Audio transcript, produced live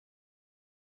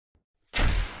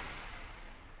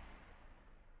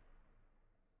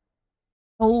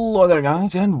Hello there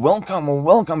guys, and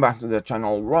welcome back to the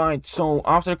channel. Right, so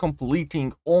after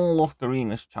completing all of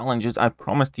Carina's challenges, I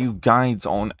promised you guides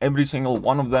on every single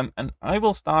one of them, and I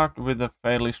will start with a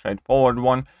fairly straightforward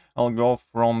one. I'll go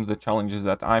from the challenges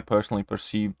that I personally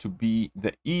perceive to be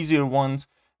the easier ones,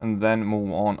 and then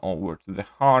move on over to the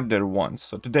harder ones.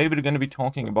 So today we're going to be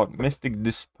talking about Mystic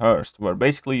Dispersed, where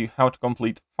basically you have to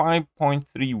complete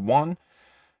 5.31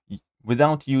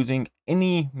 without using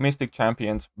any Mystic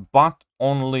champions, but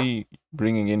only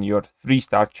bringing in your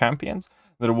 3-star champions.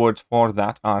 The rewards for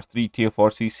that are 3 tier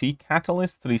 4 CC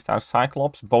Catalyst, 3-star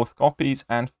Cyclops, both copies,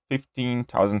 and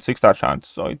 15,000 6-star shards.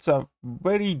 So it's a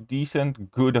very decent,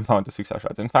 good amount of 6-star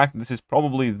shards. In fact, this is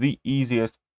probably the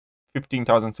easiest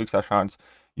 15,000 6-star shards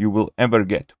you will ever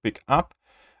get to pick up.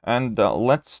 And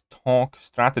let's talk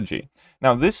strategy.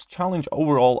 Now, this challenge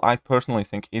overall, I personally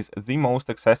think, is the most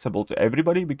accessible to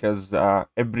everybody because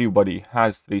everybody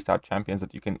has 3-star champions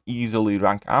that you can easily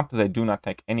rank up. They do not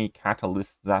take any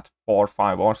catalysts that 4,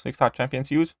 5, or 6-star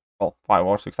champions use. Well, 5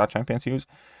 or 6-star champions use.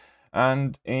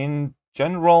 And in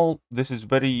general, this is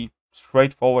very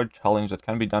straightforward challenge that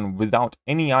can be done without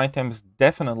any items,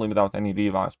 definitely without any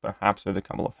revives, perhaps with a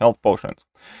couple of health potions.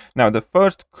 Now, the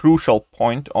first crucial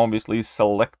point obviously is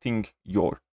selecting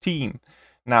your team.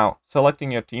 Now,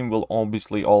 selecting your team will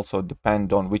obviously also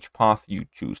depend on which path you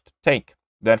choose to take.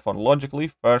 Therefore, logically,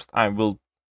 first I will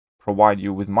provide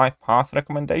you with my path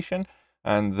recommendation,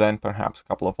 and then perhaps a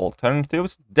couple of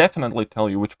alternatives. Definitely tell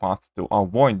you which path to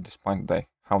avoid despite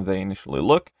how they initially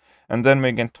look. And then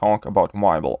we can talk about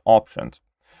viable options.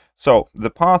 So the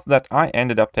path that I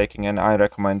ended up taking and I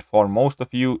recommend for most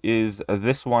of you is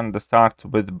this one that starts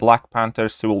with Black Panther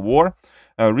Civil War.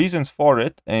 Reasons for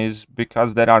it is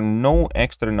because there are no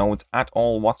extra nodes at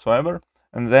all whatsoever,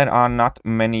 and there are not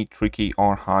many tricky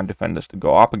or hard defenders to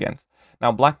go up against.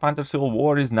 Now, Black Panther Civil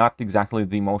War is not exactly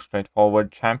the most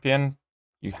straightforward champion.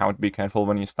 You have to be careful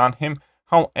when you stun him.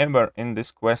 However, in this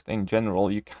quest in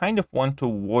general, you kind of want to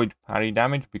avoid parry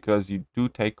damage because you do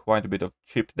take quite a bit of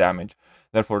chip damage.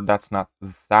 Therefore, that's not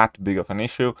that big of an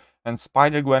issue. And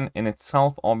Spider-Gwen in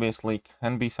itself obviously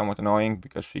can be somewhat annoying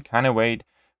because she can evade.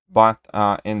 But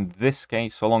in this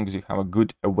case, so long as you have a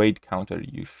good evade counter,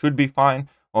 you should be fine.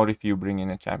 Or if you bring in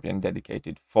a champion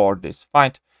dedicated for this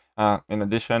fight. In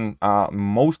addition,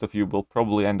 most of you will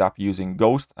probably end up using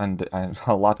Ghost, and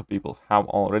a lot of people have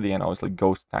already, and obviously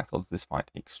Ghost tackles this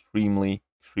fight extremely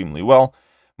well.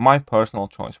 My personal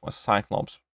choice was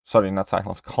Cyclops. Sorry, not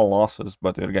Cyclops, Colossus,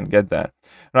 but we're gonna get there.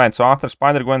 Right, so after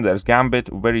Spider-Gwen, there's Gambit,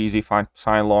 very easy fight,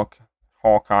 Psylocke,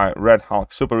 Hawkeye, Red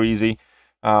Hulk, super easy.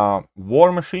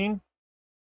 War Machine,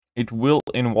 it will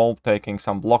involve taking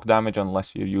some block damage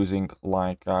unless you're using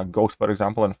like Ghost, for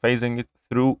example, and phasing it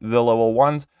through the level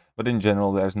 1s. But in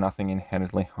general, there's nothing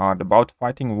inherently hard about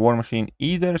fighting War Machine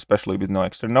either, especially with no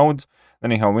extra nodes.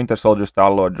 Then you have Winter Soldier,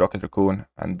 Star-Lord, Rocket Raccoon,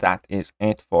 and that is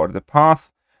it for the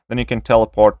path. Then you can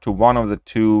teleport to one of the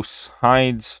two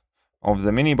sides of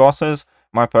the mini-bosses.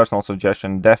 My personal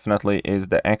suggestion definitely is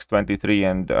the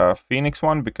X-23 and Phoenix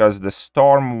one, because the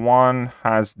Storm one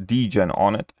has degen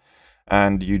on it.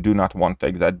 And you do not want to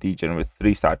take that degen with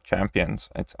 3-star champions.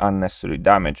 It's unnecessary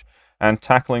damage. And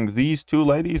tackling these two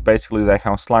ladies, basically they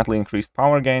have slightly increased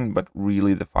power gain, but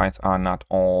really the fights are not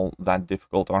all that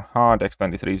difficult or hard.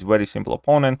 X-23 is a very simple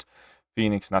opponent.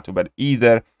 Phoenix not too bad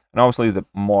either. And obviously the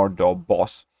Mordo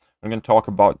boss. We're going to talk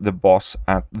about the boss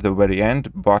at the very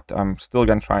end, but I'm still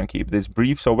going to try and keep this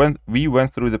brief. So when we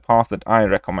went through the path that I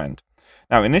recommend.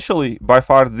 Now, initially, by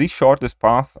far the shortest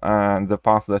path, and the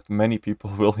path that many people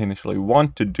will initially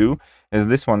want to do, is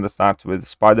this one that starts with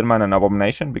Spider-Man and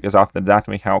Abomination, because after that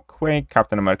we have Quake,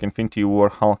 Captain America, Infinity War,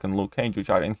 Hulk, and Luke Cage, which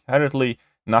are inherently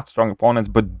not strong opponents,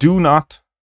 but do not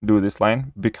do this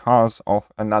lane because of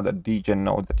another degen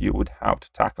node that you would have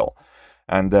to tackle,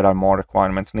 and there are more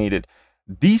requirements needed.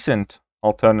 Decent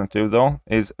alternative, though,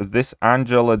 is this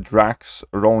Angela, Drax,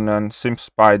 Ronan, Sim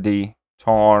Spidey,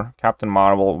 Thor, Captain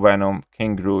Marvel, Venom,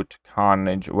 King Groot,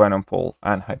 Carnage, Venompool,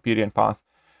 and Hyperion path.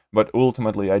 But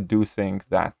ultimately, I do think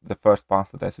that the first path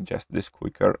that I suggested is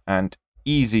quicker and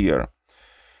easier.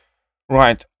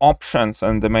 Right, options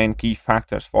and the main key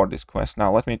factors for this quest.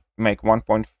 Now, let me make one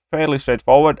point fairly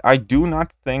straightforward. I do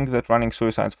not think that running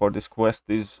suicides for this quest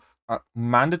is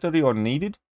mandatory or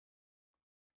needed.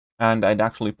 And I'd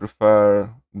actually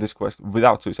prefer this quest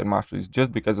without Suicide Masteries,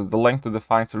 just because of the length of the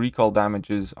fights. Recall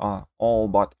damages are all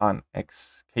but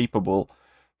unescapable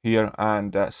here,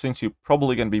 and since you're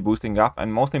probably going to be boosting up,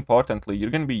 and most importantly, you're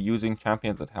going to be using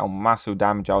champions that have massive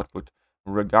damage output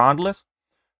regardless,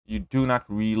 you do not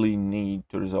really need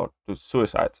to resort to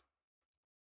suicides.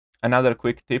 Another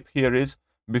quick tip here is,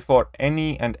 before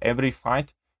any and every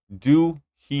fight, do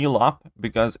heal up,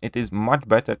 because it is much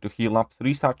better to heal up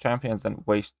 3-star champions than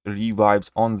waste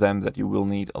revives on them that you will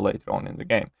need later on in the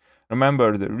game.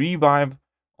 Remember, the revive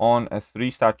on a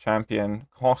 3-star champion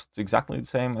costs exactly the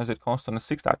same as it costs on a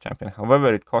 6-star champion.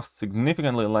 However, it costs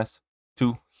significantly less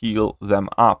to heal them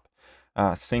up.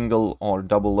 Single or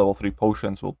double level 3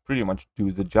 potions will pretty much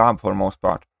do the job for most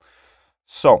part.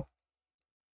 So,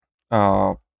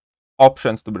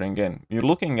 options to bring in. You're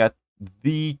looking at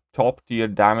the top tier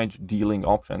damage dealing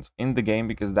options in the game,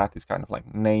 because that is kind of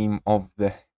like name of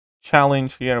the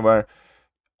challenge here, where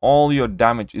all your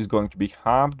damage is going to be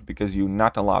halved because you're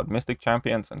not allowed mystic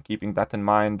champions, and keeping that in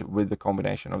mind with the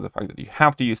combination of the fact that you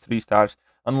have to use 3 stars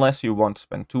unless you want to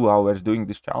spend 2 hours doing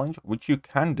this challenge, which you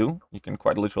can do. You can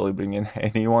quite literally bring in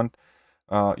anyone.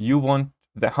 You want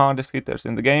the hardest hitters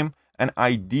in the game, and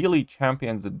ideally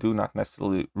champions that do not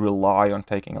necessarily rely on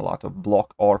taking a lot of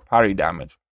block or parry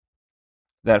damage.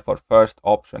 Therefore, first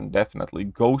option, definitely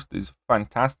Ghost is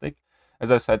fantastic.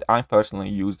 As I said, I personally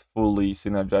used fully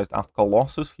synergized up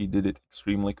Colossus. He did it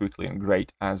extremely quickly and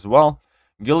great as well.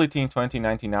 Guillotine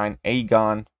 2099,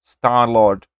 Aegon,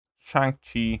 Star-Lord,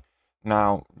 Shang-Chi,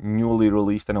 now newly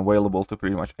released and available to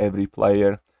pretty much every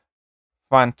player.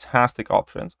 Fantastic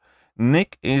options.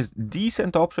 Nick is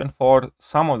decent option for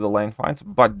some of the lane fights,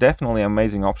 but definitely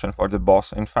amazing option for the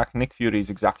boss. In fact, Nick Fury is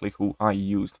exactly who I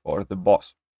used for the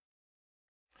boss.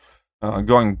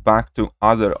 Going back to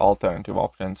other alternative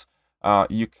options,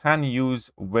 you can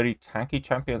use very tanky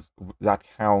champions that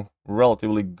have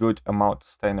relatively good amount of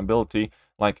sustainability.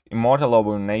 Like Immortal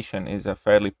Abomination is a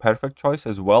fairly perfect choice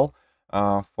as well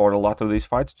for a lot of these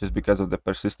fights, just because of the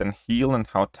persistent heal and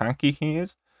how tanky he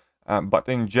is. But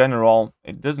in general,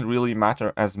 it doesn't really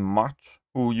matter as much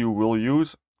who you will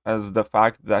use, as the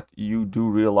fact that you do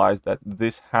realize that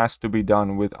this has to be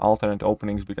done with alternate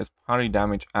openings, because parry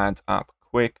damage adds up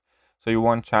quick. So you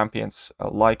want champions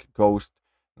like Ghost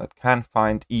that can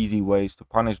find easy ways to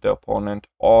punish the opponent,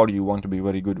 or you want to be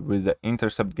very good with the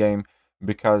intercept game,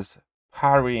 because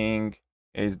parrying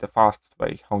is the fastest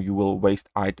way how you will waste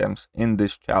items in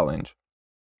this challenge.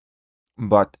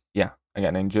 But yeah,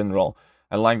 again, in general,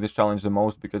 I like this challenge the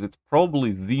most because it's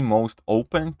probably the most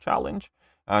open challenge,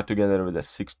 together with the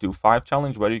 625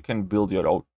 challenge, where you can build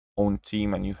your own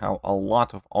team and you have a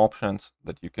lot of options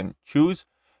that you can choose.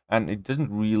 And it doesn't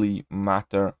really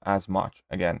matter as much.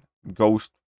 Again,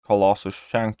 Ghost, Colossus,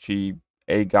 Shang-Chi,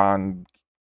 Aegon,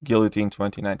 Guillotine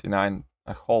 2099,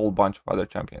 a whole bunch of other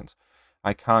champions.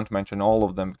 I can't mention all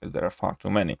of them because there are far too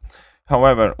many.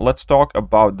 However, let's talk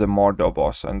about the Mordo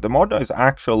boss. And the Mordo is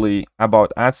actually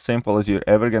about as simple as you're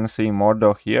ever going to see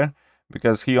Mordo here,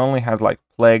 because he only has like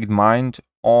Plagued Mind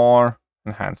or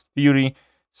Enhanced Fury.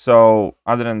 So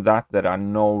other than that, there are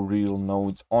no real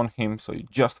nodes on him, so you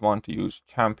just want to use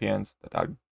champions that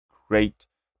are great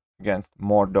against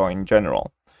Mordo in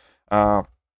general. That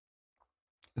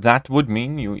would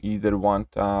mean you either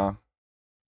want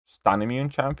stun immune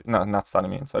champion, no, not stun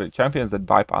immune, sorry, champions that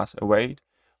bypass evade,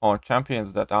 or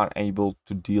champions that are able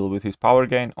to deal with his power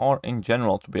gain, or in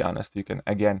general, to be honest, you can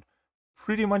again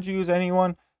pretty much use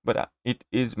anyone, but it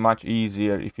is much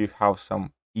easier if you have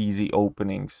some easy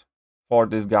openings. For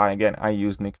this guy, again, I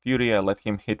used Nick Fury. I let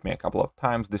him hit me a couple of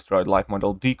times, destroyed life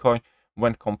model decoy,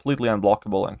 went completely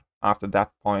unblockable, and after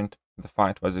that point, the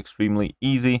fight was extremely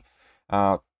easy.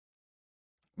 But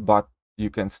you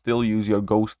can still use your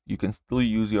Ghost, you can still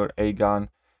use your Aegon,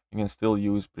 you can still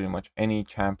use pretty much any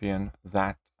champion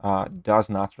that does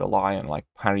not rely on like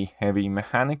parry heavy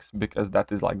mechanics, because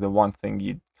that is like the one thing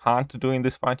you can't do in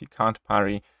this fight. You can't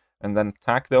parry and then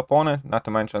attack the opponent, not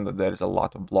to mention that there is a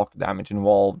lot of block damage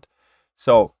involved.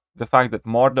 So the fact that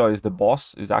Mordo is the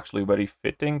boss is actually very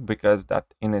fitting, because that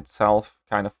in itself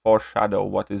kind of foreshadow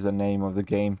what is the name of the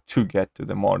game to get to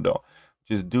the Mordo,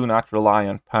 which is do not rely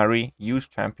on parry, use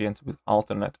champions with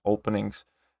alternate openings,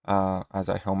 as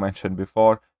I have mentioned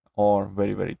before, or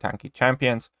very, very tanky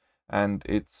champions. And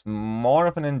it's more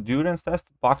of an endurance test,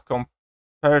 but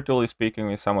comparatively speaking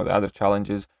with some of the other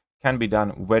challenges, can be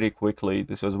done very quickly.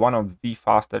 This was one of the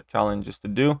faster challenges to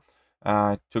do.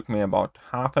 It took me about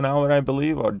half an hour, I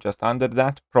believe, or just under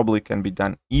that. Probably can be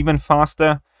done even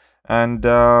faster. And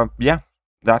yeah,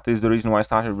 that is the reason why I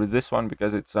started with this one,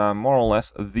 because it's more or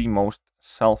less the most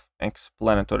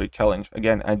self-explanatory challenge.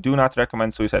 Again, I do not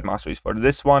recommend Suicide Masteries for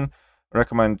this one. I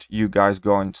recommend you guys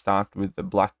go and start with the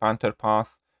Black Panther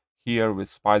path here,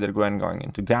 with Spider-Gwen going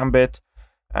into Gambit.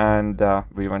 And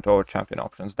we went over champion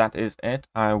options. That is it.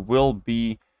 I will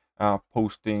be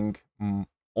posting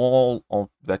all of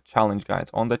the challenge guides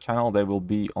on the channel. They will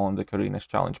be on the Carina's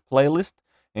challenge playlist,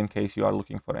 in case you are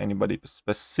looking for anybody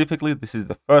specifically. This is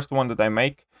the first one that I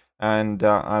make, and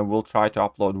I will try to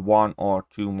upload 1 or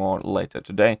 2 more later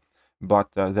today, but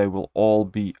they will all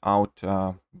be out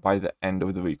by the end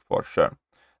of the week for sure.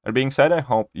 That being said, I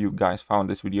hope you guys found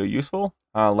this video useful.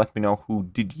 Let me know who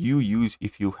did you use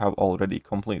if you have already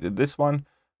completed this one,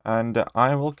 and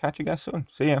I will catch you guys soon.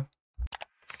 See ya!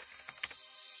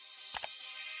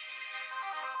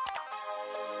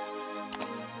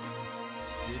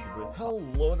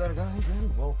 Hello there guys,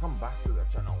 and welcome back to the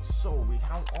channel. So we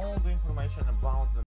have all the information about the